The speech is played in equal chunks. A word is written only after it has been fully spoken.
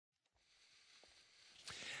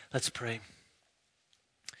Let's pray.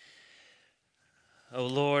 O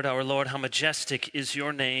Lord, our Lord, how majestic is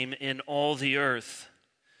your name in all the earth.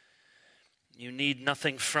 You need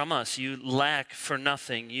nothing from us. You lack for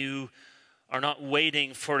nothing. You are not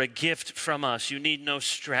waiting for a gift from us. You need no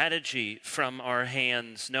strategy from our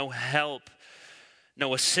hands, no help,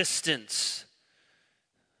 no assistance.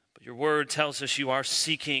 But your word tells us you are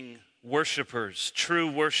seeking worshipers,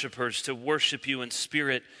 true worshipers, to worship you in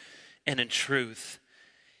spirit and in truth.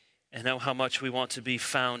 And know how much we want to be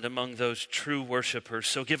found among those true worshipers.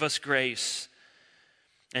 So give us grace.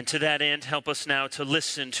 And to that end, help us now to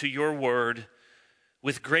listen to your word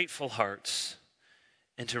with grateful hearts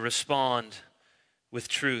and to respond with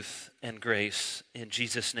truth and grace. In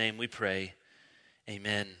Jesus' name we pray.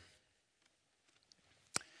 Amen.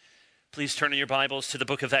 Please turn in your Bibles to the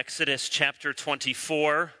book of Exodus, chapter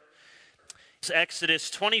 24. It's Exodus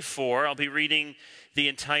 24. I'll be reading the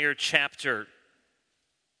entire chapter.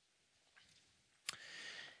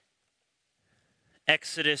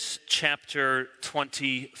 Exodus chapter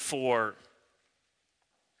 24.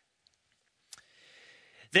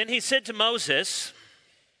 Then he said to Moses,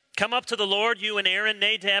 "Come up to the Lord, you and Aaron,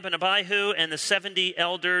 Nadab and Abihu, and the 70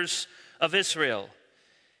 elders of Israel,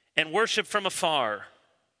 and worship from afar.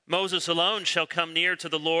 Moses alone shall come near to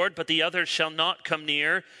the Lord, but the others shall not come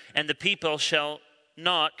near, and the people shall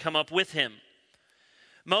not come up with him."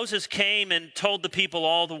 Moses came and told the people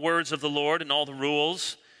all the words of the Lord and all the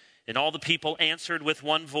rules. And all the people answered with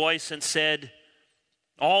one voice and said,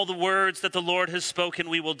 "All the words that the Lord has spoken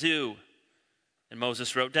we will do." And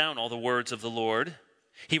Moses wrote down all the words of the Lord.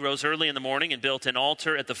 He rose early in the morning and built an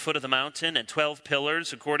altar at the foot of the mountain and 12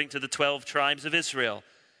 pillars according to the 12 tribes of Israel.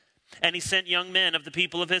 And he sent young men of the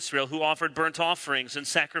people of Israel who offered burnt offerings and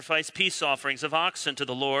sacrificed peace offerings of oxen to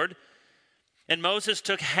the Lord. And Moses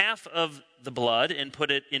took half of the blood and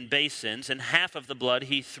put it in basins, and half of the blood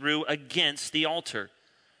he threw against the altar.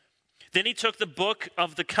 Then he took the book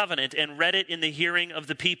of the covenant and read it in the hearing of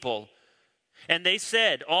the people. And they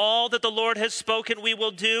said, "All that the Lord has spoken we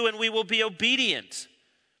will do, and we will be obedient."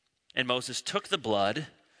 And Moses took the blood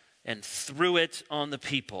and threw it on the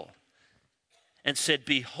people and said,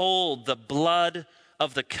 "Behold, the blood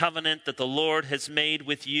of the covenant that the Lord has made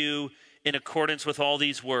with you in accordance with all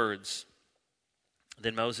these words."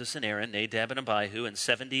 Then Moses and Aaron, Nadab and Abihu, and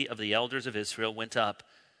 70 of the elders of Israel went up.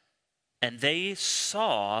 And they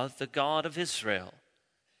saw the God of Israel.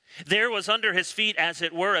 There was under his feet, as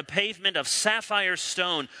it were, a pavement of sapphire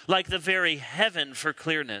stone, like the very heaven for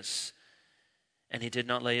clearness. And he did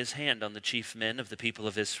not lay his hand on the chief men of the people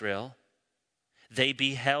of Israel. They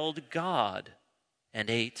beheld God and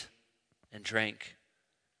ate and drank.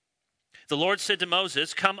 The Lord said to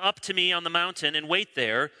Moses, "Come up to me on the mountain and wait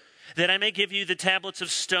there, that I may give you the tablets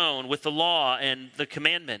of stone with the law and the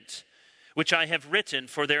commandment, which I have written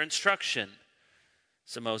for their instruction."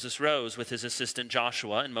 So Moses rose with his assistant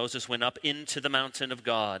Joshua, and Moses went up into the mountain of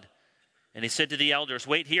God. And he said to the elders,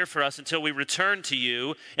 "Wait here for us until we return to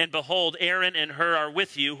you. And behold, Aaron and Hur are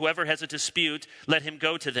with you. Whoever has a dispute, let him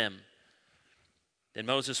go to them." Then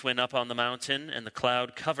Moses went up on the mountain, and the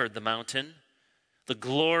cloud covered the mountain. The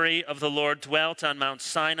glory of the Lord dwelt on Mount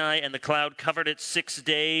Sinai, and the cloud covered it 6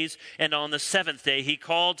 days. And on the 7th day he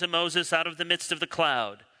called to Moses out of the midst of the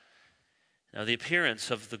cloud. Now the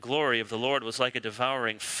appearance of the glory of the Lord was like a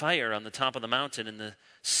devouring fire on the top of the mountain in the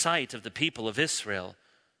sight of the people of Israel.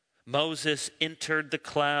 Moses entered the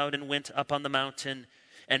cloud and went up on the mountain,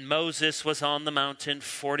 and Moses was on the mountain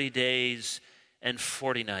 40 days and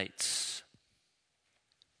 40 nights.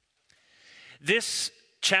 This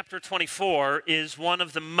chapter 24 is one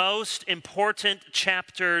of the most important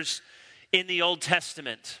chapters in the Old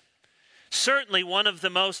Testament. Certainly one of the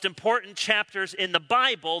most important chapters in the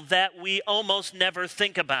Bible that we almost never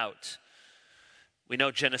think about. We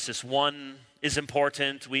know Genesis 1 is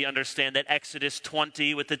important. We understand that Exodus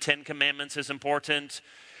 20 with the 10 Commandments is important.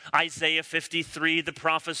 Isaiah 53, the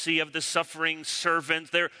prophecy of the suffering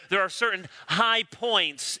servant. There are certain high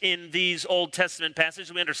points in these Old Testament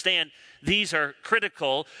passages. We understand these are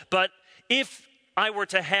critical. But if I were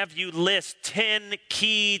to have you list 10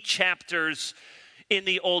 key chapters in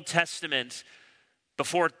the Old Testament,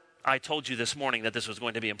 before I told you this morning that this was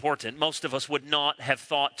going to be important, most of us would not have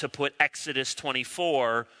thought to put Exodus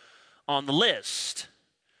 24 on the list.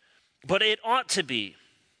 But it ought to be,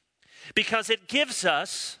 because it gives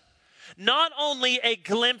us not only a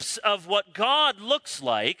glimpse of what God looks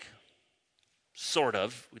like, sort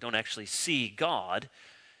of, we don't actually see God,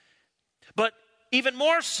 but even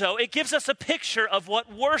more so, it gives us a picture of what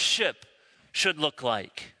worship should look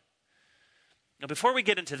like. Now, before we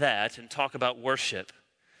get into that and talk about worship,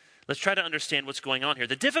 Let's try to understand what's going on here.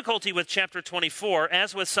 The difficulty with chapter 24,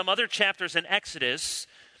 as with some other chapters in Exodus,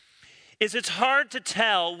 is it's hard to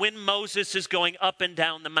tell when Moses is going up and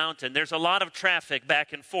down the mountain. There's a lot of traffic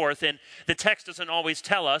back and forth, and the text doesn't always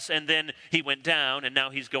tell us, and then he went down, and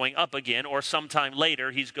now he's going up again, or sometime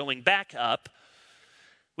later he's going back up.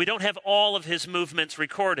 We don't have all of his movements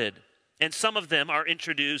recorded, and some of them are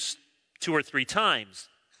introduced 2 or 3 times,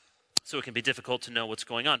 so it can be difficult to know what's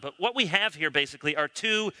going on. But what we have here basically are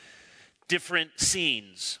 2 different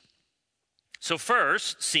scenes. So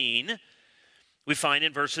first scene we find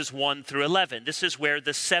in verses 1 through 11. This is where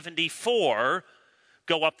the 74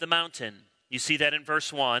 go up the mountain. You see that in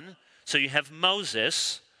verse 1. So you have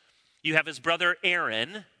Moses, you have his brother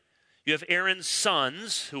Aaron, you have Aaron's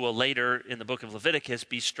sons, who will later in the book of Leviticus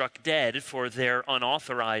be struck dead for their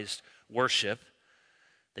unauthorized worship.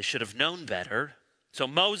 They should have known better. So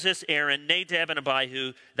Moses, Aaron, Nadab, and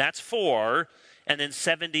Abihu, that's 4, and then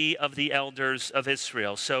 70 of the elders of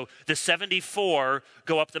Israel. So the 74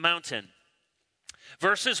 go up the mountain.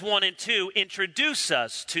 Verses 1 and 2 introduce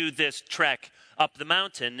us to this trek up the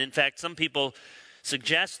mountain. In fact, some people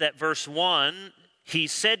suggest that verse 1, he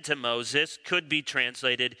said to Moses, could be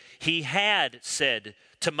translated, he had said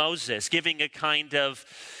to Moses, giving a kind of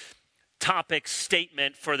topic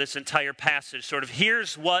statement for this entire passage. Sort of,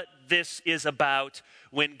 here's what this is about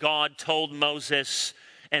when God told Moses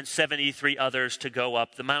and 73 others to go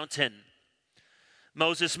up the mountain.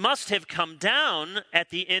 Moses must have come down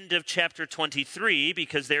at the end of chapter 23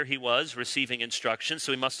 because there he was receiving instructions,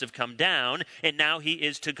 so he must have come down, and now he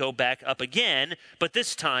is to go back up again, but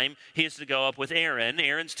this time he is to go up with Aaron,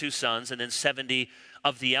 Aaron's 2 sons, and then 70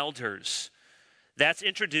 of the elders. That's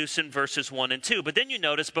introduced in verses 1 and 2. But then you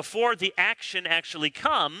notice before the action actually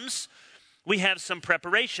comes, we have some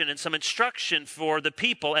preparation and some instruction for the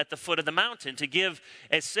people at the foot of the mountain to give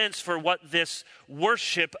a sense for what this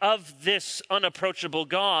worship of this unapproachable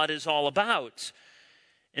God is all about.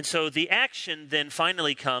 And so the action then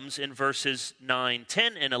finally comes in verses 9,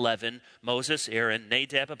 10, and 11. Moses, Aaron,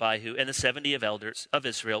 Nadab, Abihu, and the 70 of elders of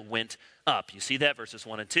Israel went up. You see that, verses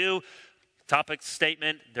 1 and 2. Topic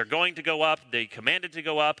statement, they're going to go up, they commanded to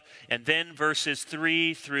go up. And then verses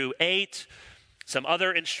 3 through 8, some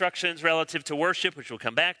other instructions relative to worship, which we'll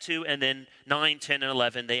come back to, and then 9, 10, and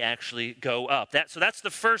 11, they actually go up. So that's the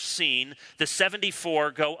first scene. The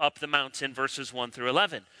 74 go up the mountain, verses 1 through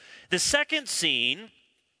 11. The second scene,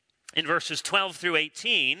 in verses 12 through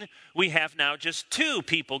 18, we have now just 2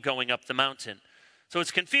 people going up the mountain. So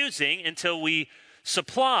it's confusing until we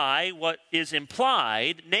supply what is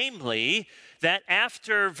implied, namely that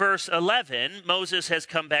after verse 11, Moses has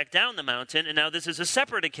come back down the mountain, and now this is a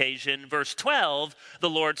separate occasion. Verse 12, the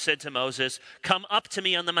Lord said to Moses, come up to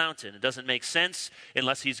me on the mountain. It doesn't make sense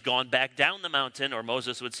unless he's gone back down the mountain, or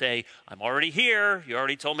Moses would say, I'm already here. You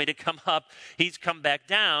already told me to come up. He's come back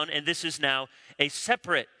down, and this is now a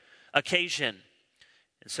separate occasion.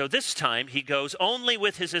 And so this time he goes only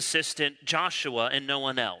with his assistant Joshua and no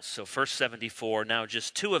one else. So first 74, now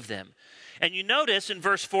just 2 of them. And you notice in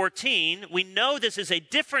verse 14, we know this is a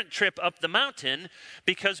different trip up the mountain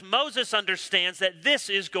because Moses understands that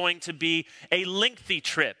this is going to be a lengthy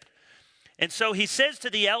trip. And so he says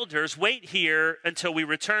to the elders, wait here until we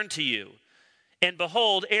return to you. And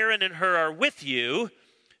behold, Aaron and Hur are with you.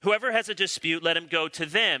 Whoever has a dispute, let him go to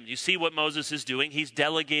them. You see what Moses is doing? He's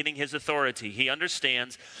delegating his authority. He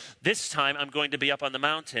understands this time I'm going to be up on the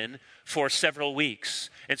mountain for several weeks.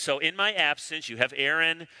 And so in my absence, you have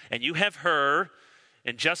Aaron and you have Hur.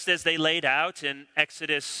 And just as they laid out in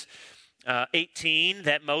Exodus 18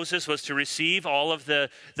 that Moses was to receive all of the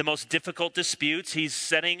most difficult disputes, he's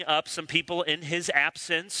setting up some people in his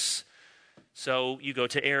absence. So you go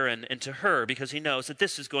to Aaron and to Hur because he knows that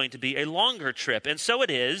this is going to be a longer trip. And so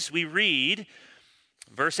it is. We read,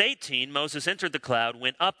 verse 18, Moses entered the cloud,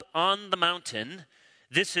 went up on the mountain.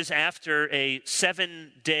 This is after a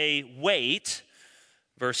 7-day wait.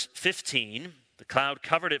 Verse 15, the cloud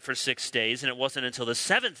covered it for 6 days, and it wasn't until the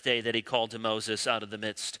 7th day that he called to Moses out of the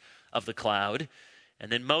midst of the cloud.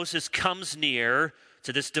 And then Moses comes near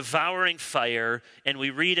to this devouring fire, and we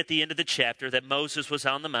read at the end of the chapter that Moses was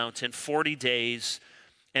on the mountain 40 days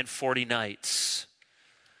and 40 nights.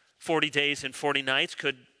 40 days and 40 nights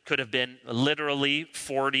could have been literally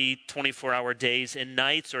 40 24-hour days and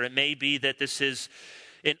nights, or it may be that this is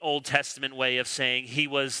an Old Testament way of saying he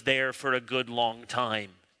was there for a good long time.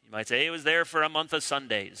 You might say he was there for a month of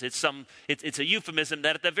Sundays. It's a euphemism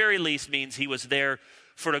that at the very least means he was there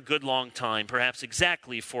for a good long time, perhaps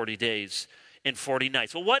exactly 40 days and 40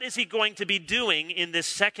 nights. Well, what is he going to be doing in this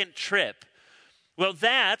second trip? Well,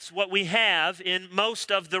 that's what we have in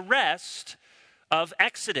most of the rest of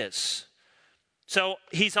Exodus. So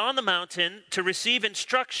he's on the mountain to receive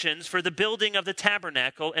instructions for the building of the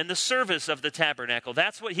tabernacle and the service of the tabernacle.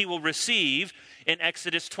 That's what he will receive in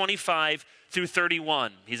Exodus 25 through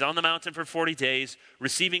 31. He's on the mountain for 40 days,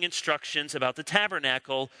 receiving instructions about the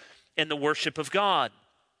tabernacle and the worship of God.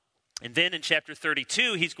 And then in chapter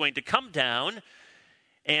 32, he's going to come down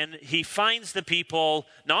and he finds the people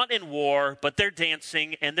not in war, but they're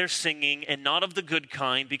dancing and they're singing, and not of the good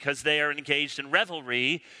kind, because they are engaged in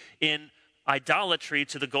revelry, in idolatry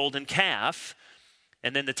to the golden calf.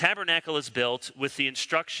 And then the tabernacle is built with the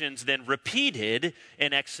instructions then repeated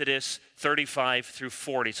in Exodus 35 through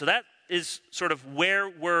 40. So that is sort of where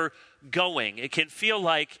we're going. It can feel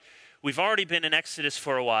like we've already been in Exodus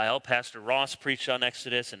for a while. Pastor Ross preached on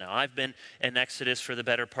Exodus, and now I've been in Exodus for the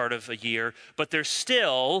better part of a year. But there's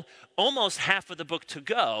still almost half of the book to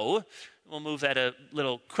go. We'll move at a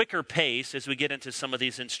little quicker pace as we get into some of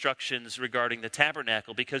these instructions regarding the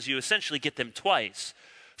tabernacle, because you essentially get them twice.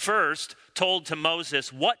 First, told to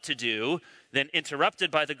Moses what to do, then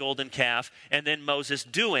interrupted by the golden calf, and then Moses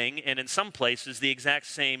doing, and in some places the exact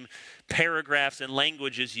same paragraphs and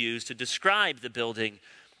language is used to describe the building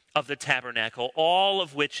of the tabernacle, all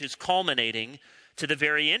of which is culminating to the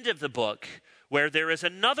very end of the book, where there is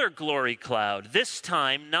another glory cloud, this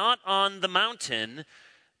time not on the mountain,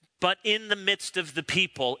 but in the midst of the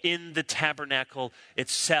people, in the tabernacle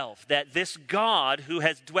itself. That this God who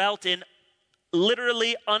has dwelt in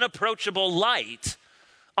literally unapproachable light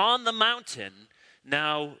on the mountain,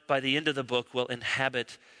 now by the end of the book will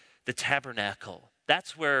inhabit the tabernacle.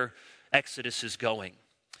 That's where Exodus is going.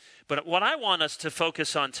 But what I want us to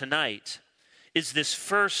focus on tonight is this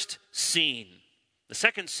first scene. The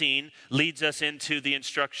second scene leads us into the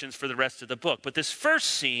instructions for the rest of the book. But this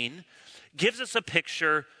first scene gives us a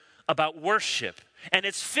picture about worship. And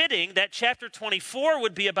it's fitting that chapter 24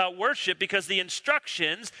 would be about worship, because the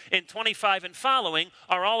instructions in 25 and following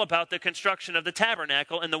are all about the construction of the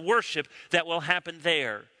tabernacle and the worship that will happen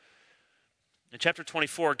there. And chapter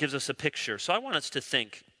 24 gives us a picture. So I want us to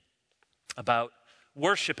think about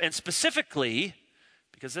worship, and specifically,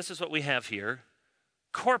 because this is what we have here,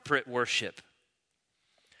 corporate worship.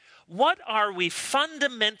 What are we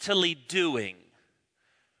fundamentally doing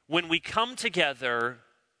when we come together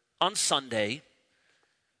on Sunday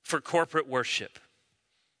for corporate worship?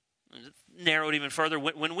 Narrow it even further.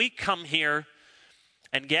 When we come here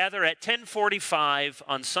and gather at 10:45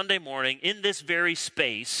 on Sunday morning in this very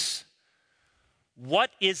space,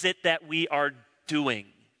 what is it that we are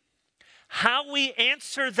doing? How we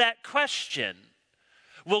answer that question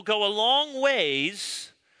will go a long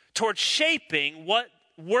ways towards shaping what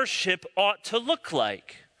worship ought to look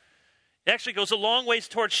like. It actually goes a long ways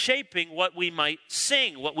towards shaping what we might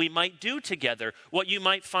sing, what we might do together, what you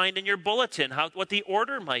might find in your bulletin, what the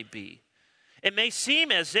order might be. It may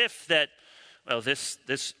seem as if that, well,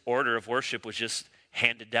 this order of worship was just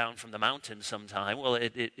handed down from the mountain sometime. Well,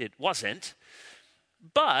 it wasn't.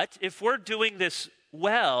 But if we're doing this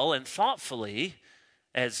well and thoughtfully,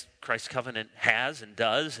 as Christ's covenant has and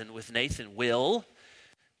does, and with Nathan will,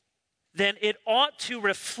 then it ought to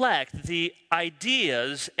reflect the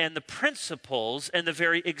ideas and the principles and the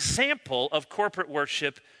very example of corporate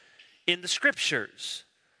worship in the Scriptures.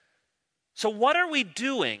 So what are we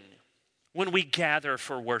doing when we gather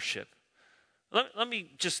for worship? Let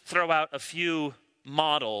me just throw out a few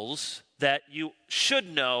models that you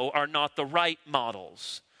should know are not the right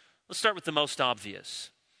models. Let's start with the most obvious.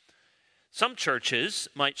 Some churches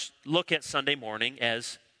might look at Sunday morning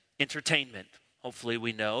as entertainment. Hopefully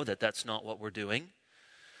we know that that's not what we're doing.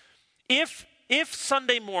 If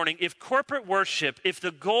Sunday morning, if corporate worship, if the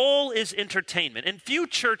goal is entertainment, and few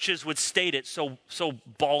churches would state it so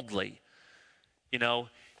baldly,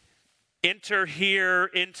 enter here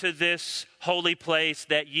into this holy place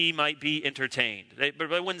that ye might be entertained. They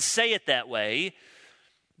wouldn't say it that way.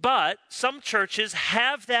 But some churches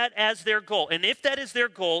have that as their goal. And if that is their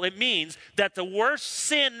goal, it means that the worst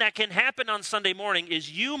sin that can happen on Sunday morning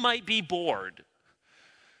is you might be bored.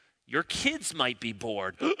 Your kids might be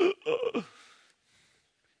bored.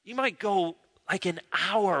 You might go like an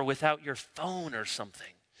hour without your phone or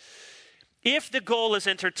something. If the goal is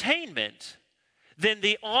entertainment, then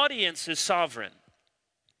the audience is sovereign.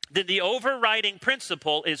 Then the overriding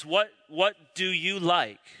principle is what do you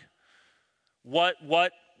like? What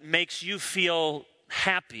makes you feel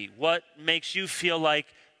happy? What makes you feel like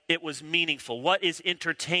it was meaningful? What is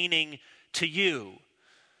entertaining to you?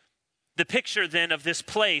 The picture then of this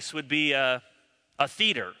place would be a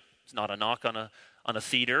theater. It's not a knock on a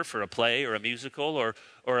theater for a play or a musical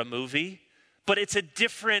or a movie, but it's a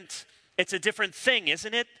different thing,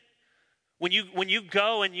 isn't it? When you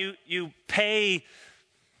go and you pay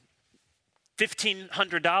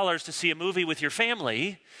 $1,500 to see a movie with your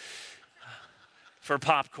family for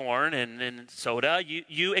popcorn and soda,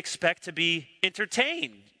 you expect to be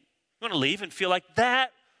entertained. You want to leave and feel like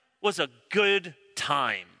that was a good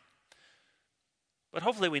time. But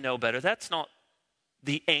hopefully we know better. That's not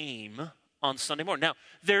the aim on Sunday morning. Now,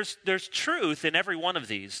 there's truth in every one of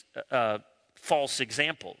these false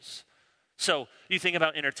examples. So you think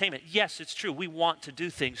about entertainment. Yes, it's true. We want to do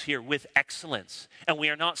things here with excellence. And we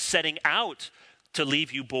are not setting out to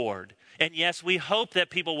leave you bored. And yes, we hope that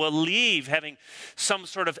people will leave having some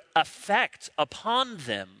sort of effect upon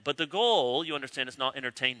them. But the goal, you understand, is not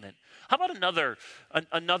entertainment. How about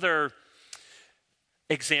another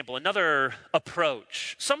example, another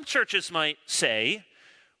approach? Some churches might say,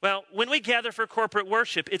 well, when we gather for corporate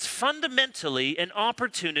worship, it's fundamentally an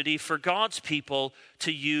opportunity for God's people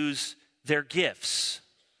to use their gifts.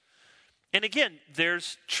 And again,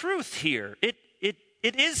 there's truth here. It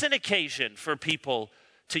is an occasion for people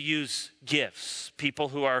to use gifts. People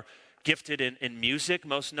who are gifted in music,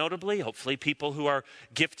 most notably. Hopefully people who are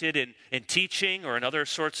gifted in teaching or in other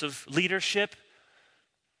sorts of leadership.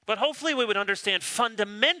 But hopefully we would understand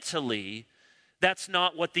fundamentally that's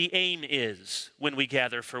not what the aim is when we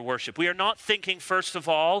gather for worship. We are not thinking, first of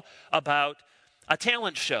all, about a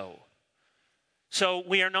talent show. So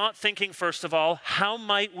we are not thinking, first of all, how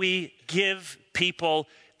might we give people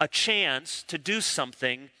a chance to do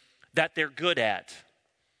something that they're good at?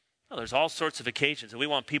 Well, there's all sorts of occasions, and we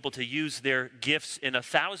want people to use their gifts in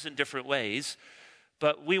 1,000 different ways.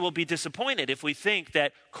 But we will be disappointed if we think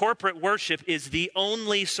that corporate worship is the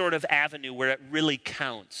only sort of avenue where it really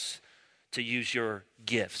counts to use your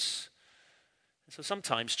gifts. So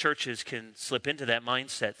sometimes churches can slip into that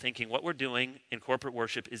mindset thinking what we're doing in corporate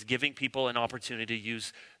worship is giving people an opportunity to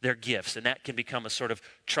use their gifts. And that can become a sort of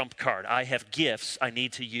trump card. I have gifts. I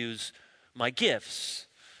need to use my gifts.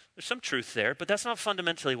 There's some truth there, but that's not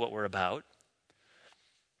fundamentally what we're about.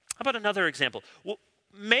 How about another example? Well,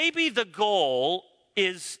 maybe the goal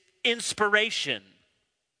is inspiration.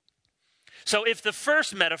 So if the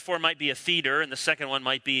first metaphor might be a theater and the second one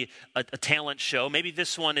might be a talent show, maybe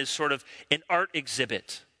this one is sort of an art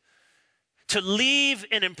exhibit. To leave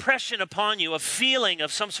an impression upon you, a feeling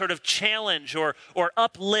of some sort of challenge or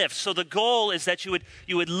uplift. So the goal is that you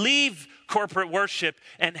would leave corporate worship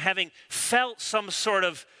and having felt some sort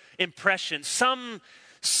of impression, some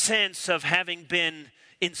sense of having been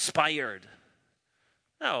inspired.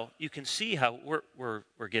 Now, you can see how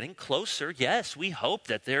we're getting closer. Yes, we hope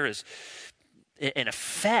that there is an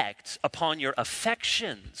effect upon your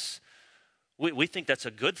affections. We think that's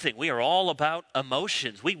a good thing. We are all about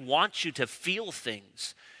emotions. We want you to feel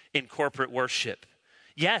things in corporate worship.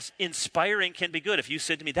 Yes, inspiring can be good. If you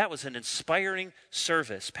said to me, that was an inspiring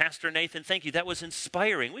service, Pastor Nathan, thank you, that was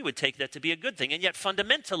inspiring, we would take that to be a good thing. And yet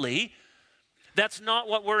fundamentally, that's not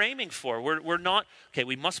what we're aiming for. We're not, okay,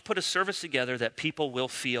 we must put a service together that people will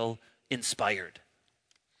feel inspired.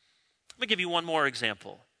 Let me give you one more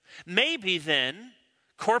example. Maybe then,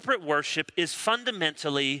 corporate worship is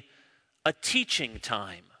fundamentally a teaching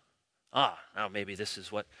time. Now maybe this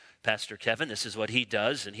is what Pastor Kevin, this is what he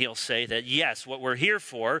does, and he'll say that, yes, what we're here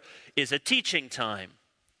for is a teaching time.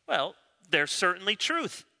 Well, there's certainly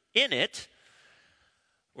truth in it.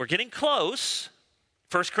 We're getting close.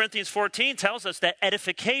 1 Corinthians 14 tells us that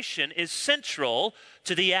edification is central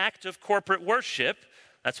to the act of corporate worship.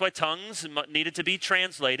 That's why tongues needed to be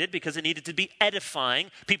translated, because it needed to be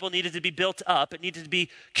edifying. People needed to be built up. It needed to be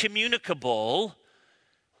communicable.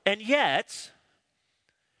 And yet,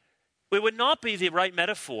 it would not be the right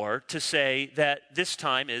metaphor to say that this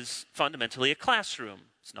time is fundamentally a classroom.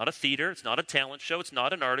 It's not a theater. It's not a talent show. It's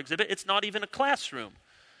not an art exhibit. It's not even a classroom.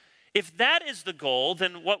 If that is the goal,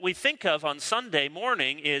 then what we think of on Sunday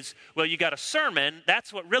morning is, well, you got a sermon,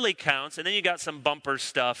 that's what really counts, and then you got some bumper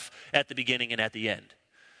stuff at the beginning and at the end.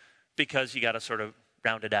 Because you got to sort of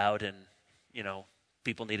round it out and,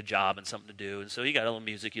 people need a job and something to do, and so you got a little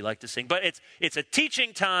music you like to sing. But it's a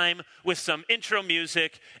teaching time with some intro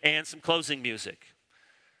music and some closing music.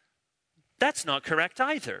 That's not correct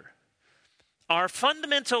either. Our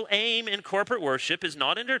fundamental aim in corporate worship is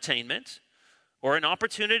not entertainment, or an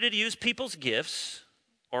opportunity to use people's gifts,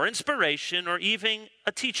 or inspiration, or even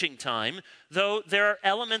a teaching time, though there are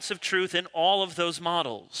elements of truth in all of those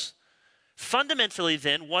models. Fundamentally,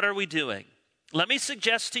 then, what are we doing? Let me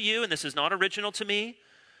suggest to you, and this is not original to me,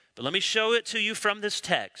 but let me show it to you from this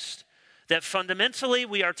text, that fundamentally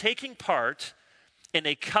we are taking part in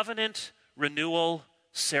a covenant renewal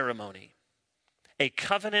ceremony. A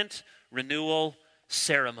covenant renewal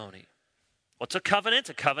ceremony. What's a covenant?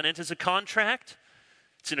 A covenant is a contract.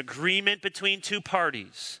 It's an agreement between two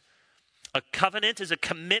parties. A covenant is a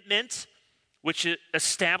commitment which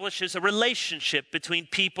establishes a relationship between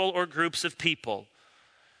people or groups of people.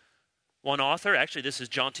 One author, actually this is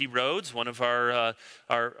John T. Rhodes, one of our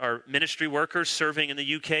ministry workers serving in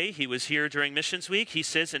the UK. He was here during Missions Week. He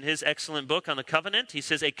says in his excellent book on the covenant, he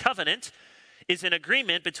says, a covenant is an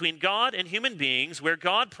agreement between God and human beings where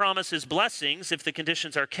God promises blessings if the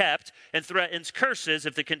conditions are kept and threatens curses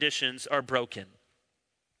if the conditions are broken.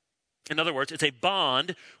 In other words, it's a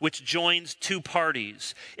bond which joins two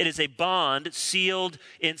parties. It is a bond sealed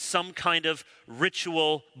in some kind of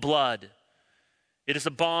ritual blood. It is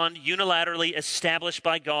a bond unilaterally established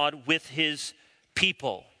by God with his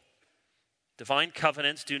people. Divine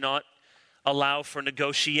covenants do not allow for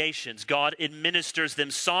negotiations. God administers them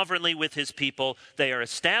sovereignly with his people. They are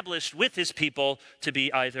established with his people to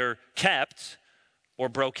be either kept or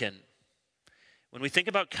broken. When we think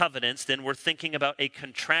about covenants, then we're thinking about a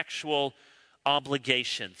contractual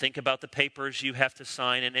obligation. Think about the papers you have to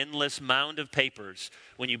sign, an endless mound of papers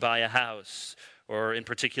when you buy a house, or in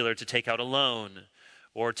particular to take out a loan,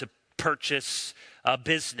 or to purchase a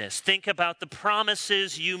business. Think about the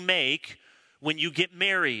promises you make when you get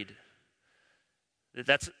married.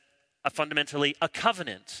 That's fundamentally a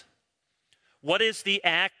covenant. What is the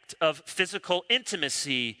act of physical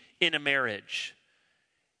intimacy in a marriage?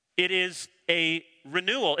 It is a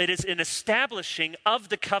renewal. It is an establishing of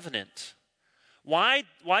the covenant. Why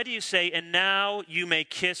do you say, and now you may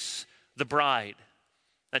kiss the bride?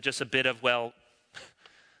 Not just a bit of, well,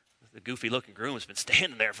 the goofy-looking groom has been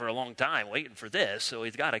standing there for a long time waiting for this, so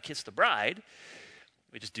he's got to kiss the bride.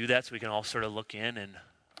 We just do that so we can all sort of look in and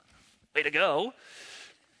way to go.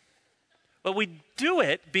 But we do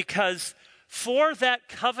it because for that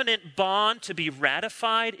covenant bond to be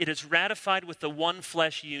ratified, it is ratified with the one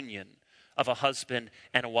flesh union of a husband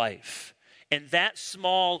and a wife. And that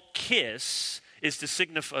small kiss is to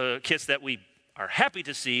signify a kiss that we are happy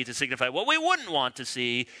to see, to signify what we wouldn't want to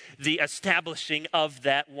see, the establishing of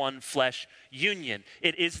that one flesh union.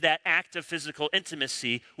 It is that act of physical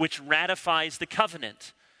intimacy which ratifies the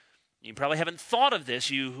covenant. You probably haven't thought of this,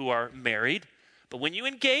 you who are married, but when you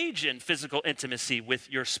engage in physical intimacy with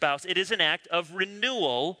your spouse, it is an act of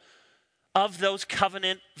renewal of those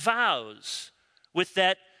covenant vows with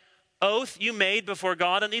that oath you made before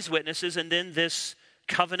God and these witnesses, and then this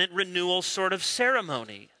covenant renewal sort of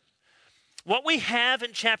ceremony. What we have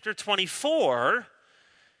in chapter 24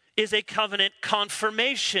 is a covenant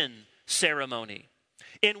confirmation ceremony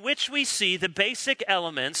in which we see the basic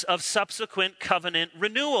elements of subsequent covenant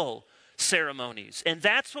renewal ceremonies. And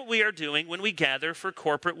that's what we are doing when we gather for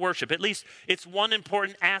corporate worship. At least it's one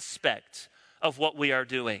important aspect of what we are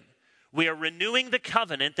doing. We are renewing the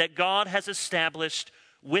covenant that God has established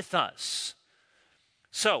with us.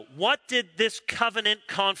 So, what did this covenant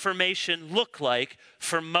confirmation look like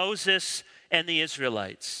for Moses and the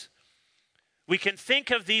Israelites? We can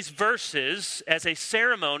think of these verses as a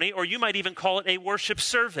ceremony, or you might even call it a worship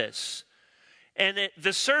service. And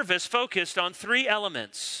the service focused on three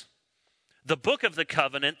elements: the book of the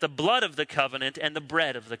covenant, the blood of the covenant, and the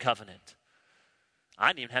bread of the covenant. I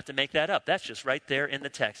didn't even have to make that up. That's just right there in the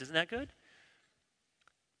text. Isn't that good?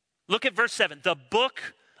 Look at verse 7. The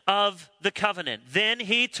book of the covenant. Then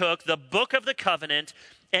he took the book of the covenant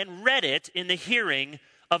and read it in the hearing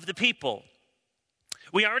of the people.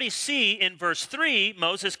 We already see in verse 3,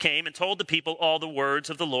 Moses came and told the people all the words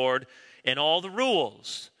of the Lord and all the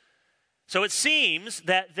rules. So it seems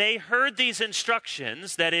that they heard these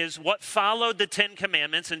instructions, that is, what followed the 10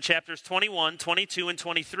 Commandments in chapters 21, 22, and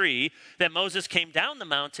 23, that Moses came down the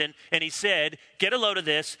mountain and he said, get a load of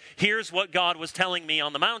this, here's what God was telling me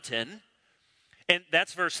on the mountain. And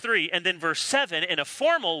that's verse 3. And then verse 7, in a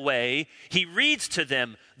formal way, he reads to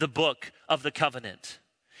them the book of the covenant.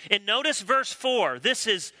 And notice verse 4. This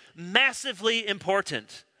is massively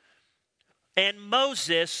important. And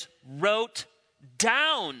Moses wrote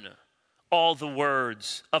down all the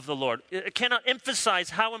words of the Lord. I cannot emphasize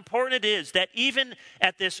how important it is that even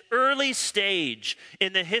at this early stage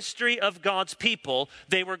in the history of God's people,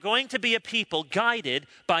 they were going to be a people guided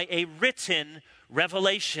by a written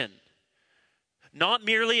revelation. Not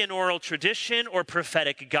merely an oral tradition or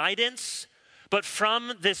prophetic guidance, but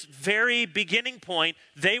from this very beginning point,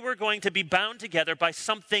 they were going to be bound together by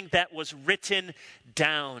something that was written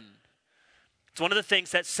down. It's one of the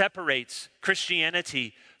things that separates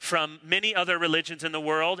Christianity from many other religions in the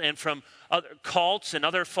world and from other cults and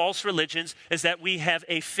other false religions, is that we have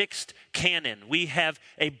a fixed canon. We have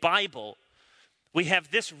a Bible. We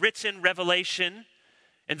have this written revelation,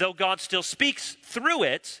 and though God still speaks through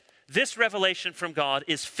it, this revelation from God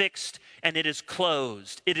is fixed and it is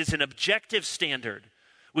closed. It is an objective standard.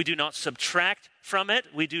 We do not subtract from it.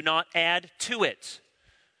 We do not add to it.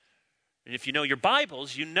 And if you know your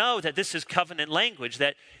Bibles, you know that this is covenant language,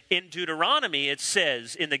 that in Deuteronomy it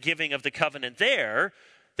says in the giving of the covenant there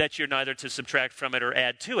that you're neither to subtract from it or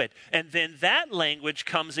add to it. And then that language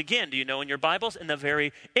comes again, do you know in your Bibles? In the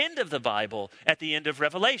very end of the Bible, at the end of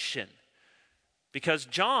Revelation. Because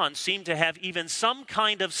John seemed to have even some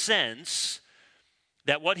kind of sense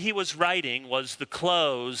that what he was writing was the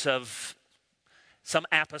close of some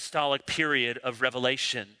apostolic period of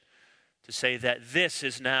revelation, to say that this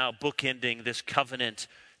is now bookending this covenant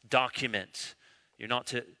document. You're not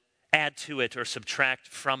to add to it or subtract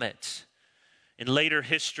from it. In later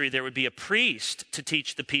history, there would be a priest to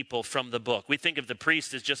teach the people from the book. We think of the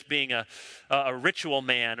priest as just being a ritual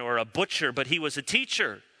man or a butcher, but he was a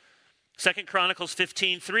teacher. 2 Chronicles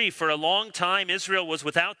 15:3, for a long time Israel was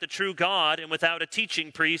without the true God and without a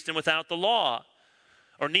teaching priest and without the law.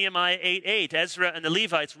 Or Nehemiah 8:8, Ezra and the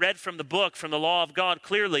Levites read from the book, from the law of God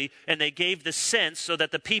clearly, and they gave the sense so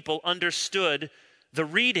that the people understood the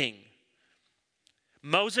reading.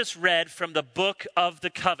 Moses read from the book of the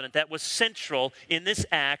covenant. That was central in this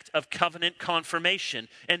act of covenant confirmation.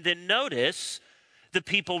 And then notice the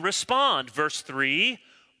people respond. Verse 3,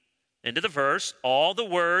 into the verse, all the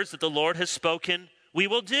words that the Lord has spoken, we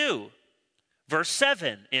will do. Verse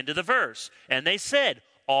 7, into the verse, and they said,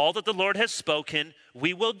 all that the Lord has spoken,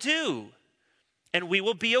 we will do, and we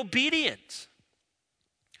will be obedient.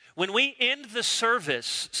 When we end the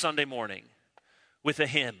service Sunday morning with a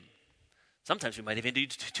hymn, sometimes we might even do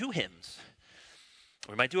 2 hymns,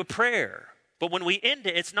 or we might do a prayer. But when we end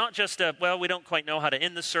it, it's not just we don't quite know how to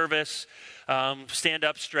end the service, stand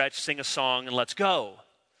up, stretch, sing a song, and let's go.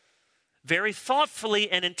 Very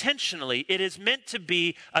thoughtfully and intentionally, it is meant to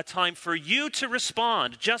be a time for you to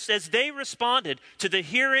respond, just as they responded to the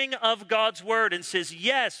hearing of God's word and says,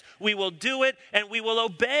 yes, we will do it and we will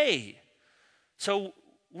obey. So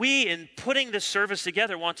we, in putting this service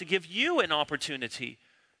together, want to give you an opportunity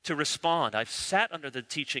to respond. I've sat under the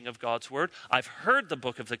teaching of God's word. I've heard the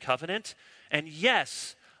book of the covenant. And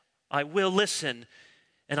yes, I will listen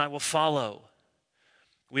and I will follow.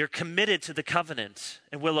 We are committed to the covenant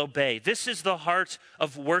and will obey. This is the heart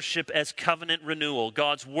of worship as covenant renewal.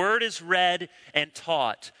 God's word is read and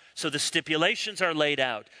taught. So the stipulations are laid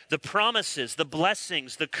out. The promises, the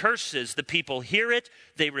blessings, the curses, the people hear it,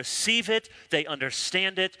 they receive it, they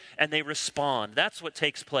understand it, and they respond. That's what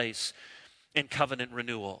takes place in covenant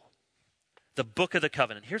renewal. The book of the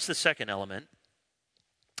covenant. Here's the second element.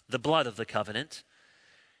 The blood of the covenant.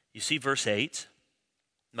 You see verse 8.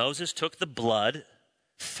 Moses took the blood,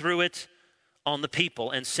 threw it on the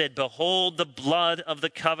people and said, behold the blood of the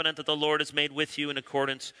covenant that the Lord has made with you in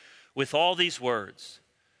accordance with all these words.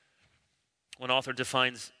 One author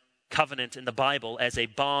defines covenant in the Bible as a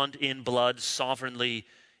bond in blood sovereignly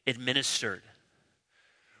administered.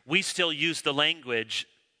 We still use the language,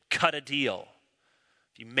 cut a deal.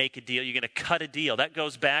 If you make a deal, you're going to cut a deal. That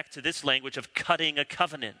goes back to this language of cutting a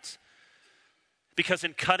covenant. Because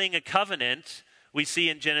in cutting a covenant, we see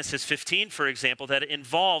in Genesis 15, for example, that it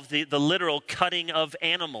involved the literal cutting of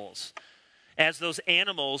animals. As those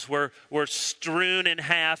animals were strewn in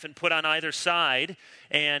half and put on either side,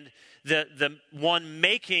 and the one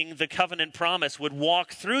making the covenant promise would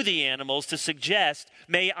walk through the animals to suggest,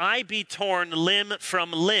 may I be torn limb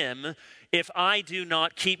from limb if I do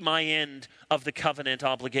not keep my end of the covenant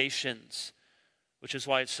obligations. Which is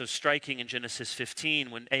why it's so striking in Genesis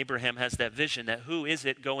 15 when Abraham has that vision that who is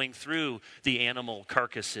it going through the animal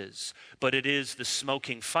carcasses? But it is the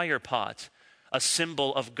smoking fire pot, a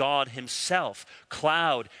symbol of God himself,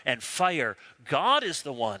 cloud and fire. God is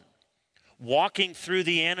the one walking through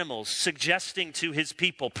the animals, suggesting to his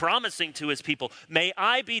people, promising to his people, may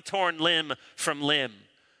I be torn limb from limb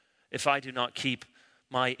if I do not keep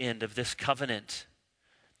my end of this covenant.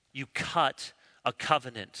 You cut a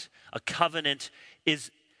covenant. A covenant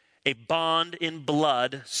is a bond in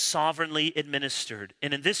blood sovereignly administered.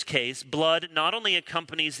 And in this case, blood not only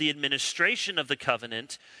accompanies the administration of the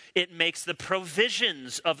covenant, it makes the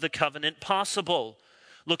provisions of the covenant possible.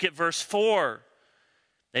 Look at verse 4.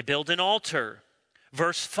 They build an altar.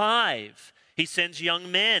 Verse 5, he sends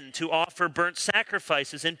young men to offer burnt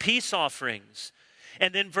sacrifices and peace offerings.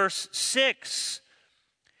 And then verse 6,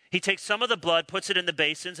 he takes some of the blood, puts it in the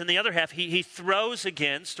basins, and the other half he throws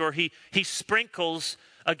against, or he sprinkles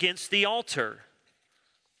against the altar.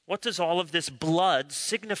 What does all of this blood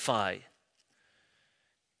signify?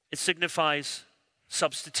 It signifies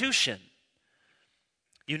substitution.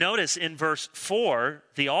 You notice in verse 4,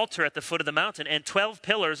 the altar at the foot of the mountain, and 12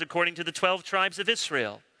 pillars according to the 12 tribes of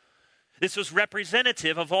Israel. This was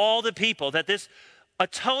representative of all the people, that this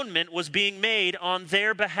atonement was being made on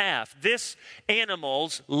their behalf. This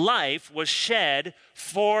animal's life was shed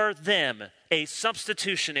for them, a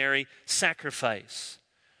substitutionary sacrifice.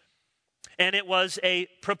 And it was a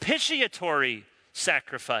propitiatory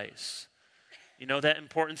sacrifice. You know that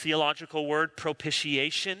important theological word,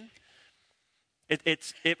 propitiation?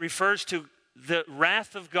 It refers to the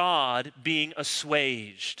wrath of God being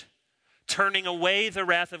assuaged, turning away the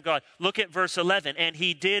wrath of God. Look at verse 11. And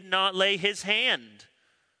he did not lay his hand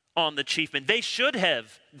on the chief men. They should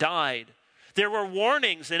have died. There were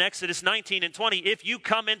warnings in Exodus 19 and 20. If you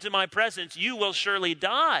come into my presence, you will surely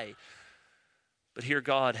die. But here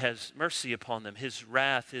God has mercy upon them. His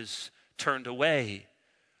wrath is turned away.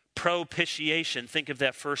 Propitiation. Think of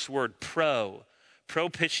that first word, pro.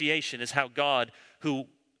 Propitiation is how God, who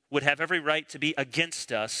would have every right to be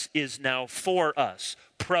against us, is now for us,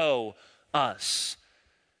 pro us,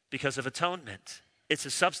 because of atonement. It's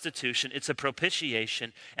a substitution, it's a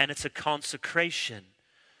propitiation, and it's a consecration.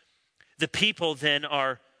 The people then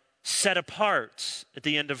are set apart at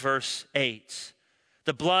the end of verse 8.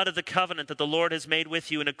 The blood of the covenant that the Lord has made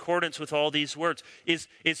with you in accordance with all these words is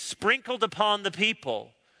sprinkled upon the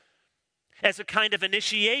people as a kind of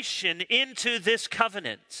initiation into this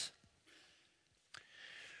covenant.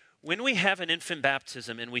 When we have an infant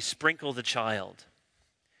baptism and we sprinkle the child,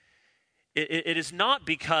 it is not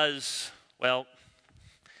because, well,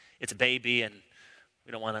 it's a baby and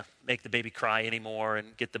we don't want to make the baby cry anymore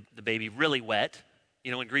and get the baby really wet.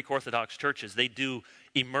 You know, in Greek Orthodox churches, they do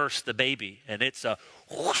immerse the baby, and it's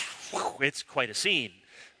quite a scene.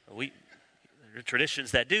 There are traditions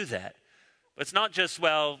that do that. But it's not just,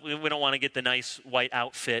 well, we don't want to get the nice white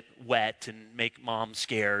outfit wet and make mom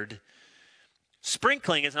scared.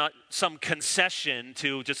 Sprinkling is not some concession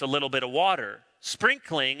to just a little bit of water.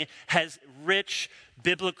 Sprinkling has rich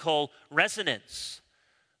biblical resonance.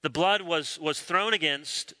 The blood was thrown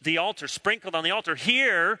against the altar, sprinkled on the altar.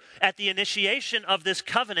 Here, at the initiation of this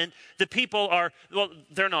covenant, the people are, well,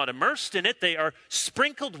 they're not immersed in it, they are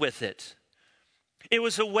sprinkled with it. It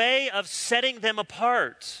was a way of setting them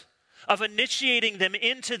apart, of initiating them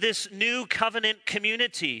into this new covenant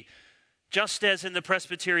community. Just as in the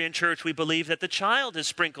Presbyterian Church, we believe that the child is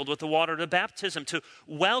sprinkled with the water of baptism to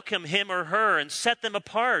welcome him or her and set them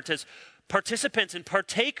apart as participants and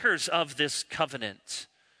partakers of this covenant.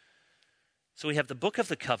 So we have the book of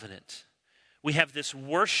the covenant. We have this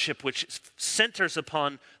worship which centers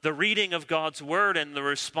upon the reading of God's word and the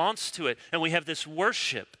response to it. And we have this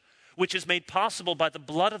worship which is made possible by the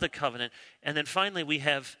blood of the covenant. And then finally we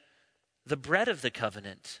have the bread of the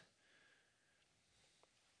covenant.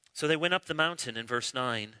 So they went up the mountain in verse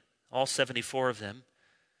 9, all 74 of them,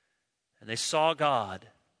 and they saw God.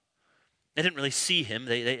 They didn't really see him.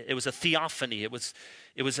 It was a theophany. It was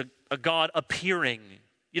a God appearing.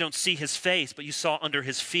 You don't see his face, but you saw under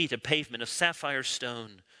his feet a pavement of sapphire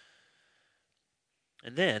stone.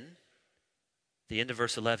 And then, the end of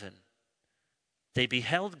verse 11, they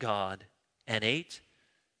beheld God and ate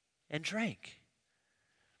and drank.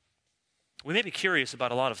 We may be curious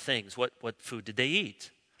about a lot of things. What food did they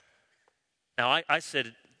eat? Now, I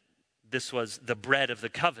said this was the bread of the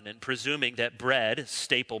covenant, presuming that bread, a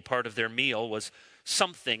staple part of their meal, was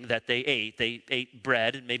something that they ate. They ate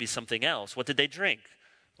bread and maybe something else. What did they drink?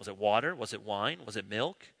 Was it water? Was it wine? Was it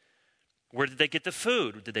milk? Where did they get the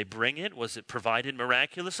food? Did they bring it? Was it provided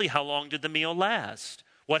miraculously? How long did the meal last?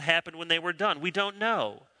 What happened when they were done? We don't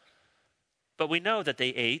know. But we know that they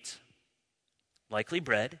ate, likely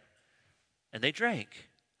bread, and they drank.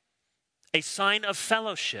 A sign of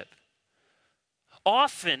fellowship.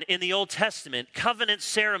 Often in the Old Testament, covenant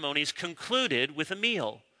ceremonies concluded with a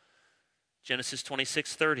meal. Genesis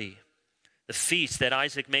 26:30. The feast that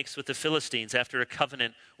Isaac makes with the Philistines after a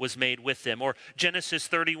covenant was made with them. Or Genesis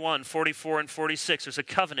 31:44 and 46. There's a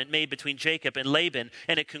covenant made between Jacob and Laban,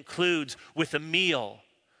 and it concludes with a meal.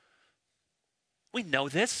 We know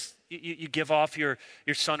this. You give off your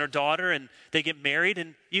son or daughter, and they get married,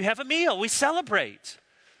 and you have a meal. We celebrate.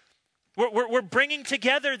 We're bringing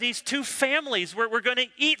together these two families. We're going to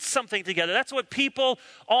eat something together. That's what people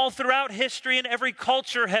all throughout history and every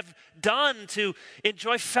culture have done to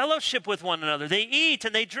enjoy fellowship with one another. They eat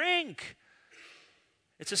and they drink.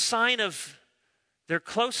 It's a sign of their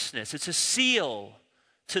closeness. It's a seal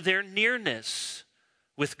to their nearness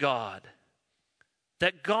with God.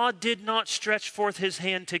 That God did not stretch forth his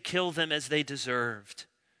hand to kill them as they deserved.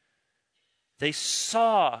 They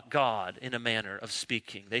saw God in a manner of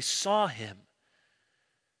speaking. They saw him.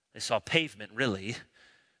 They saw pavement, really.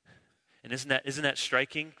 And isn't that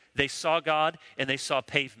striking? They saw God and they saw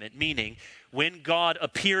pavement, meaning when God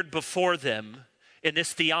appeared before them, in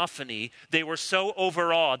this theophany, they were so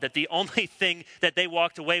overawed that the only thing that they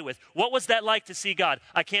walked away with, what was that like to see God?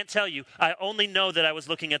 I can't tell you. I only know that I was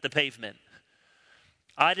looking at the pavement.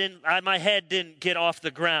 My head didn't get off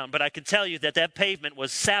the ground, but I can tell you that that pavement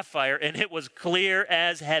was sapphire and it was clear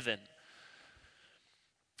as heaven.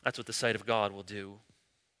 That's what the sight of God will do.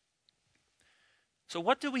 So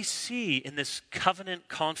what do we see in this covenant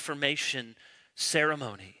confirmation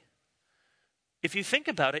ceremony? If you think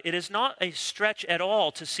about it, it is not a stretch at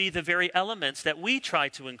all to see the very elements that we try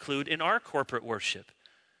to include in our corporate worship.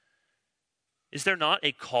 Is there not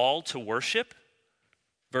a call to worship?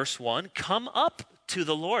 Verse 1, come up to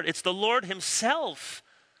the Lord. It's the Lord himself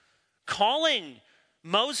calling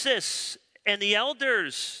Moses and the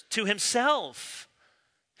elders to himself.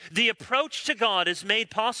 The approach to God is made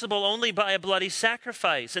possible only by a bloody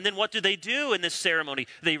sacrifice. And then what do they do in this ceremony?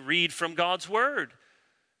 They read from God's word.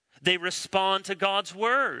 They respond to God's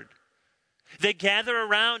word. They gather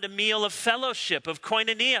around a meal of fellowship, of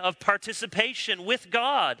koinonia, of participation with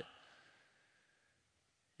God.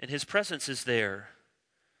 And his presence is there.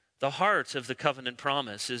 The heart of the covenant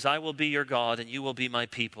promise is, I will be your God and you will be my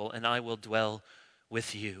people and I will dwell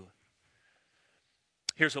with you.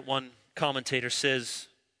 Here's what one commentator says.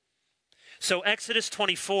 So Exodus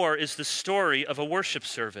 24 is the story of a worship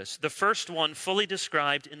service, the first one fully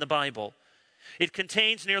described in the Bible. It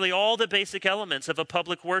contains nearly all the basic elements of a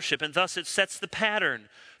public worship, and thus it sets the pattern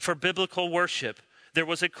for biblical worship. There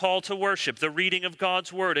was a call to worship, the reading of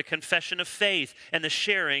God's word, a confession of faith, and the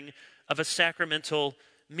sharing of a sacramental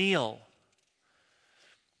meal.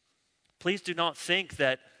 Please do not think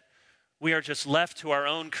that we are just left to our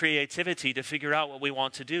own creativity to figure out what we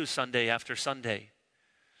want to do Sunday after Sunday.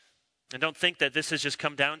 And don't think that this has just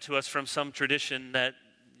come down to us from some tradition that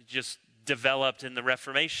just developed in the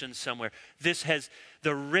Reformation somewhere. This has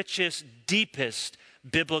the richest, deepest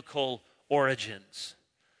biblical origins.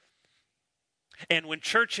 And when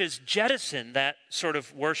churches jettison that sort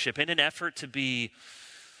of worship in an effort to be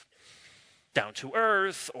down to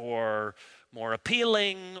earth or more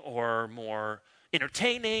appealing or more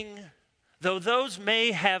entertaining, though those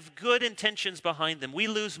may have good intentions behind them, we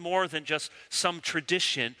lose more than just some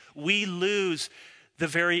tradition. We lose the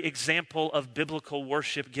very example of biblical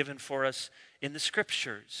worship given for us in the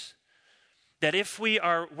scriptures. That if we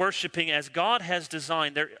are worshiping as God has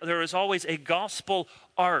designed, there is always a gospel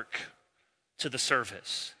arc to the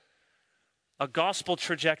service. A gospel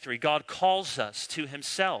trajectory. God calls us to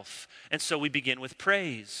himself. And so we begin with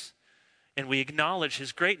praise. And we acknowledge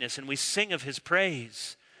his greatness and we sing of his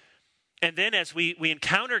praise. And then as we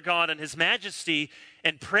encounter God and his majesty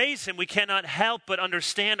and praise him, we cannot help but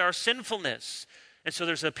understand our sinfulness. And so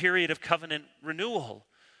there's a period of covenant renewal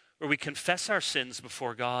where we confess our sins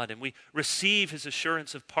before God and we receive his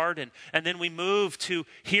assurance of pardon. And then we move to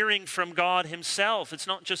hearing from God himself. It's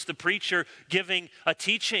not just the preacher giving a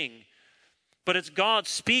teaching, but it's God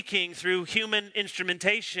speaking through human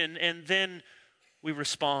instrumentation. And then we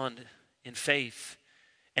respond in faith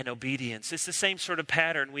and obedience. It's the same sort of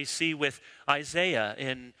pattern we see with Isaiah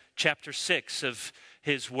in chapter 6 of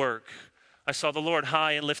his work. I saw the Lord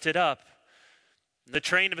high and lifted up, the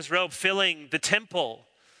train of his robe filling the temple.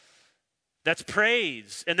 That's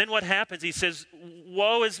praise. And then what happens? He says,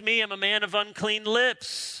 woe is me, I'm a man of unclean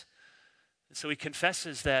lips. And so he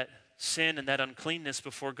confesses that sin and that uncleanness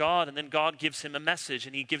before God. And then God gives him a message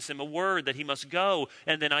and he gives him a word that he must go.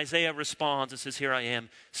 And then Isaiah responds and says, here I am,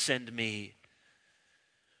 send me.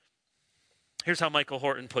 Here's how Michael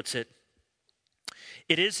Horton puts it.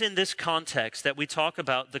 It is in this context that we talk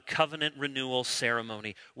about the covenant renewal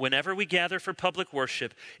ceremony. Whenever we gather for public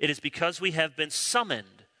worship, it is because we have been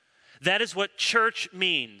summoned. That is what church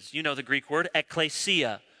means. You know the Greek word,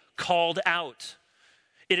 ekklesia, called out.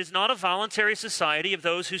 It is not a voluntary society of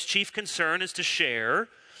those whose chief concern is to share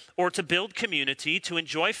or to build community, to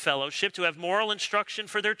enjoy fellowship, to have moral instruction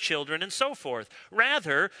for their children, and so forth.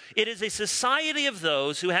 Rather, it is a society of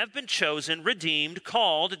those who have been chosen, redeemed,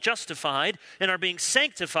 called, justified, and are being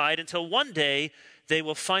sanctified until one day they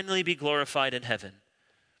will finally be glorified in heaven.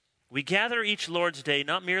 We gather each Lord's Day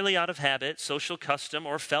not merely out of habit, social custom,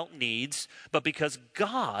 or felt needs, but because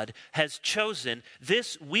God has chosen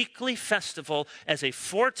this weekly festival as a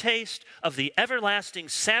foretaste of the everlasting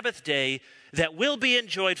Sabbath day that will be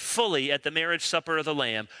enjoyed fully at the marriage supper of the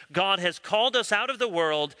Lamb. God has called us out of the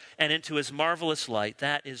world and into his marvelous light.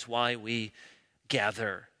 That is why we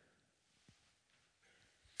gather.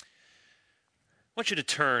 I want you to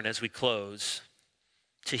turn as we close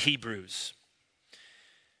to Hebrews.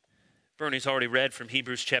 Bernie's already read from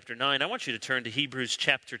Hebrews chapter 9. I want you to turn to Hebrews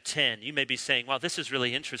chapter 10. You may be saying, wow, this is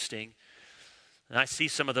really interesting. And I see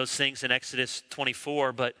some of those things in Exodus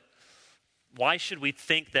 24, but Why should we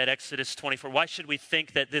think that Exodus 24, why should we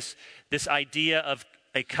think that this idea of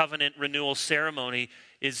a covenant renewal ceremony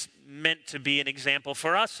is meant to be an example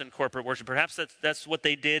for us in corporate worship? Perhaps that's what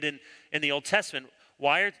they did in the Old Testament.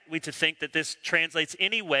 Why are we to think that this translates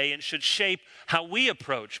anyway and should shape how we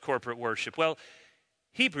approach corporate worship? Well,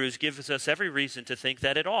 Hebrews gives us every reason to think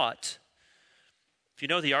that it ought. If you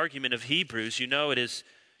know the argument of Hebrews, you know it is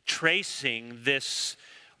tracing this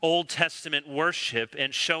Old Testament worship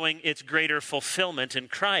and showing its greater fulfillment in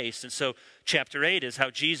Christ. And so chapter 8 is how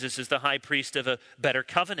Jesus is the high priest of a better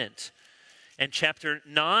covenant. And chapter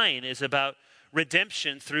 9 is about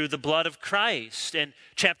redemption through the blood of Christ. And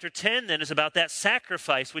chapter 10 then is about that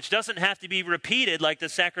sacrifice, which doesn't have to be repeated like the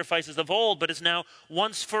sacrifices of old, but is now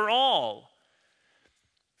once for all.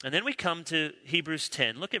 And then we come to Hebrews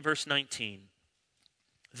 10. Look at verse 19.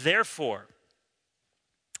 Therefore,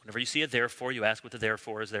 whenever you see a therefore, you ask what the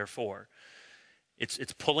therefore is there for.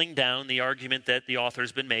 It's pulling down the argument that the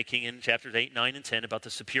author's been making in chapters 8, 9, and 10 about the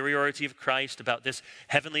superiority of Christ, about this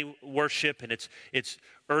heavenly worship and its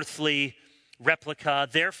earthly replica.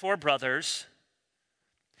 Therefore, brothers,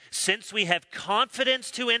 since we have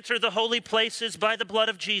confidence to enter the holy places by the blood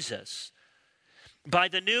of Jesus, by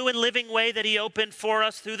the new and living way that he opened for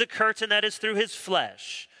us through the curtain that is through his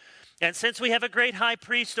flesh, and since we have a great high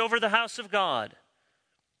priest over the house of God,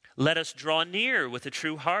 let us draw near with a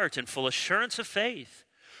true heart and full assurance of faith,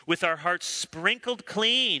 with our hearts sprinkled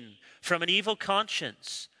clean from an evil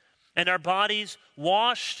conscience, and our bodies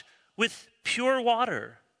washed with pure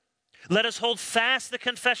water. Let us hold fast the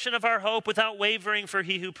confession of our hope without wavering, for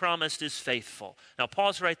he who promised is faithful. Now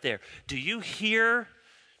pause right there. Do you hear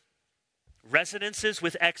resonances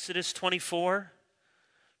with Exodus 24?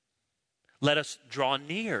 Let us draw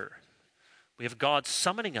near. We have God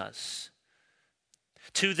summoning us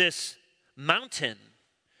to this mountain,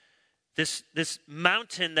 this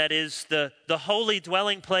mountain that is the holy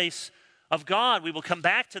dwelling place of God. We will come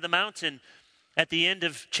back to the mountain at the end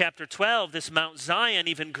of chapter 12, this Mount Zion,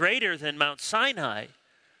 even greater than Mount Sinai.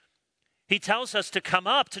 He tells us to come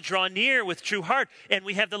up, to draw near with true heart. And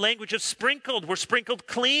we have the language of sprinkled. We're sprinkled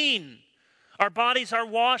clean. Our bodies are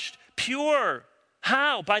washed pure.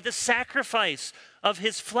 How? By the sacrifice of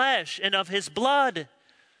his flesh and of his blood.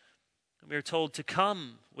 We are told to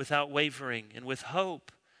come without wavering and with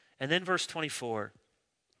hope. And then verse 24,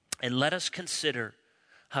 and let us consider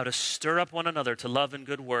how to stir up one another to love and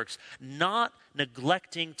good works, not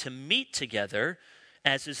neglecting to meet together,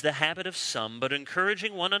 as is the habit of some, but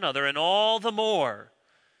encouraging one another, and all the more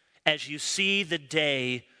as you see the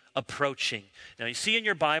day approaching. Now you see in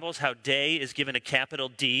your Bibles how day is given a capital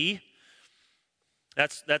D.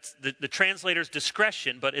 That's the translator's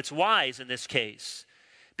discretion, but it's wise in this case.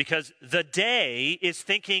 Because the day is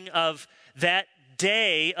thinking of that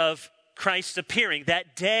day of Christ's appearing,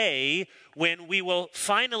 that day when we will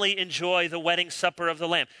finally enjoy the wedding supper of the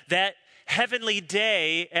Lamb, that heavenly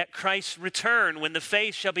day at Christ's return when the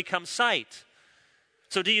face shall become sight.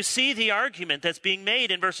 So do you see the argument that's being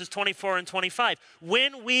made in verses 24 and 25?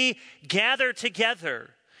 When we gather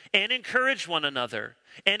together and encourage one another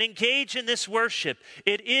and engage in this worship,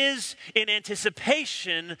 it is in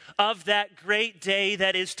anticipation of that great day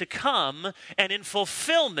that is to come and in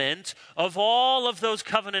fulfillment of all of those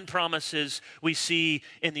covenant promises we see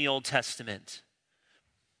in the Old Testament.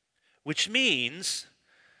 Which means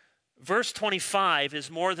verse 25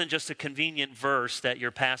 is more than just a convenient verse that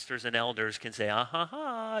your pastors and elders can say,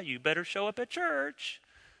 you better show up at church.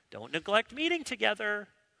 Don't neglect meeting together.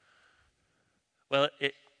 Well,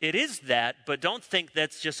 it is that, but don't think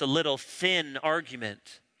that's just a little thin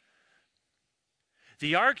argument.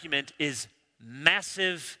 The argument is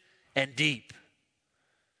massive and deep.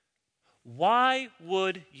 Why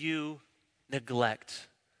would you neglect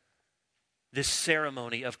this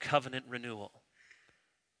ceremony of covenant renewal?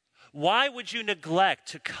 Why would you neglect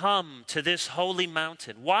to come to this holy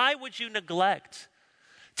mountain? Why would you neglect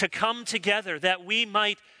to come together that we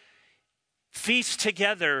might feast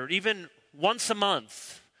together even once a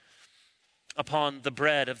month upon the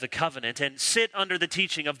bread of the covenant and sit under the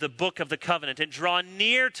teaching of the book of the covenant and draw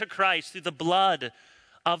near to Christ through the blood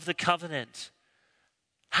of the covenant?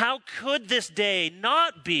 How could this day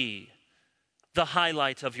not be the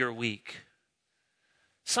highlight of your week?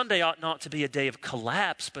 Sunday ought not to be a day of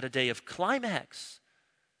collapse, but a day of climax.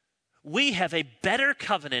 We have a better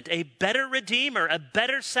covenant, a better Redeemer, a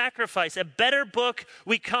better sacrifice, a better book.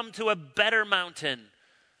 We come to a better mountain.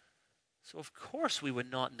 So of course we would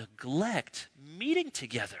not neglect meeting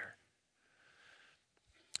together.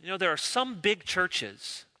 You know, there are some big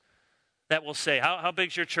churches that will say, how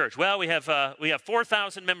big's your church? Well, we have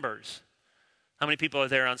 4,000 members. How many people are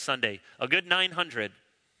there on Sunday? A good 900.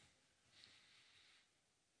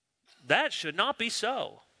 that should not be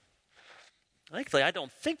so. Thankfully, I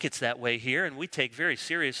don't think it's that way here, and we take very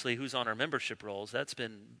seriously who's on our membership rolls. That's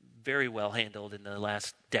been very well handled in the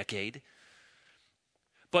last decade.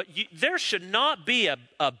 But there should not be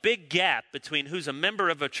a big gap between who's a member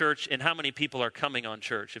of a church and how many people are coming on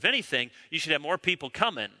church. If anything, you should have more people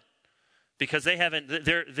coming because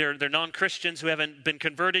they're non-Christians who haven't been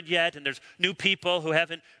converted yet, and there's new people who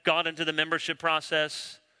haven't gone into the membership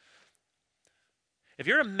process. If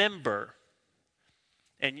you're a member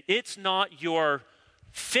and it's not your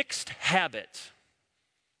fixed habit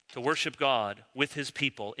to worship God with his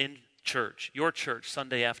people in church, your church,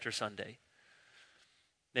 Sunday after Sunday,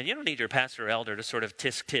 then you don't need your pastor or elder to sort of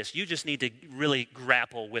tisk. You just need to really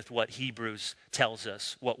grapple with what Hebrews tells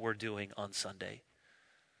us what we're doing on Sunday.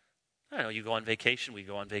 I know you go on vacation, we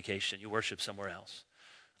go on vacation. You worship somewhere else.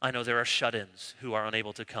 I know there are shut-ins who are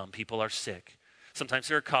unable to come. People are sick. Sometimes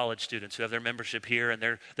there are college students who have their membership here and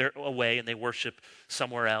they're away and they worship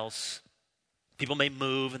somewhere else. People may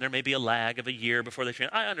move and there may be a lag of a year before they train.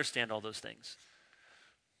 I understand all those things.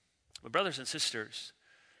 But brothers and sisters,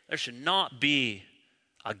 there should not be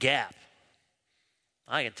a gap.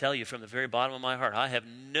 I can tell you from the very bottom of my heart, I have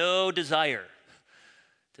no desire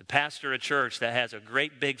to pastor a church that has a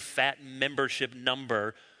great big fat membership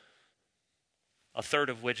number, a third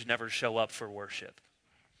of which never show up for worship.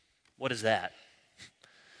 What is that?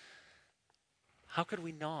 How could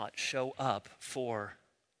we not show up for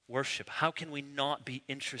worship? How can we not be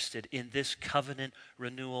interested in this covenant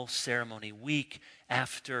renewal ceremony week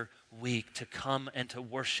after week to come and to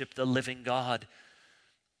worship the living God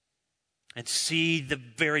and see the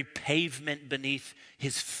very pavement beneath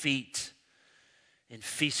his feet and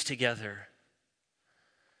feast together?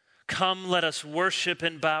 Come, let us worship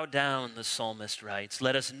and bow down, the psalmist writes.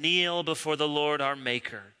 Let us kneel before the Lord our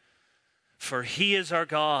Maker, for he is our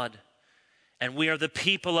God, and we are the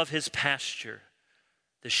people of his pasture,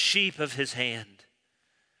 the sheep of his hand.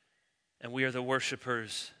 And we are the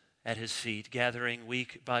worshipers at his feet, gathering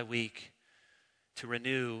week by week to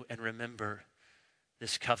renew and remember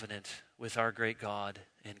this covenant with our great God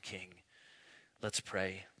and King. Let's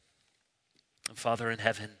pray. Father in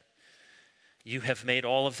heaven, you have made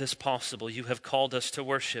all of this possible. You have called us to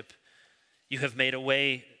worship. You have made a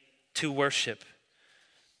way to worship.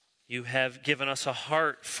 You have given us a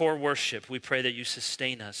heart for worship. We pray that you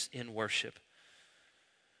sustain us in worship.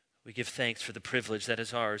 We give thanks for the privilege that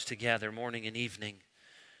is ours to gather morning and evening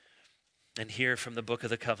and hear from the book of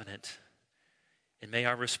the covenant. And may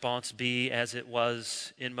our response be as it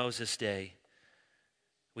was in Moses' day.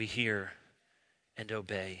 We hear and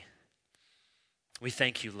obey. We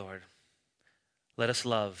thank you, Lord. Let us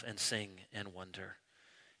love and sing and wonder.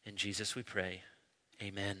 In Jesus we pray.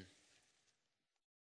 Amen.